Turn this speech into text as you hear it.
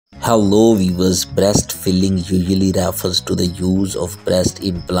Hello viewers, breast filling usually refers to the use of breast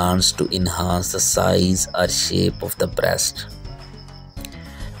implants to enhance the size or shape of the breast.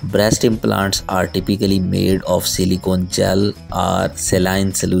 Breast implants are typically made of silicone gel or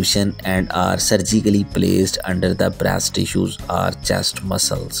saline solution and are surgically placed under the breast tissues or chest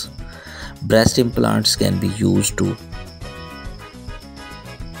muscles. Breast implants can be used to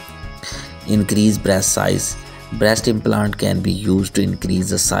increase breast size. Breast implant can be used to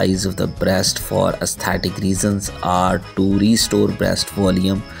increase the size of the breast for aesthetic reasons or to restore breast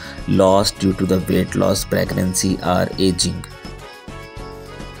volume lost due to the weight loss, pregnancy, or aging.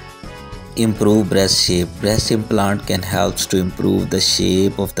 Improve breast shape. Breast implant can help to improve the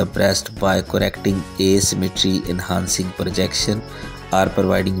shape of the breast by correcting asymmetry, enhancing projection, or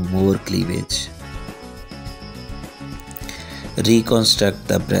providing more cleavage. Reconstruct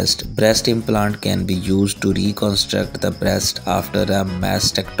the breast. Breast implant can be used to reconstruct the breast after a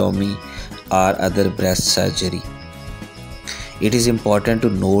mastectomy or other breast surgery. It is important to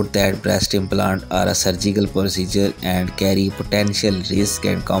note that breast implants are a surgical procedure and carry potential risk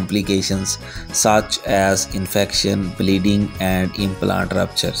and complications such as infection, bleeding, and implant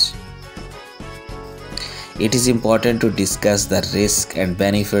ruptures. It is important to discuss the risks and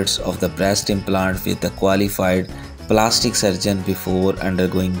benefits of the breast implant with a qualified plastic surgeon before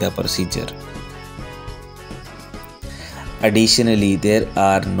undergoing the procedure. Additionally, there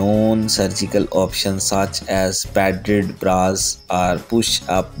are non-surgical options such as padded bras or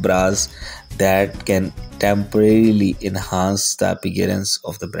push-up bras that can temporarily enhance the appearance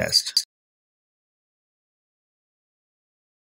of the breast.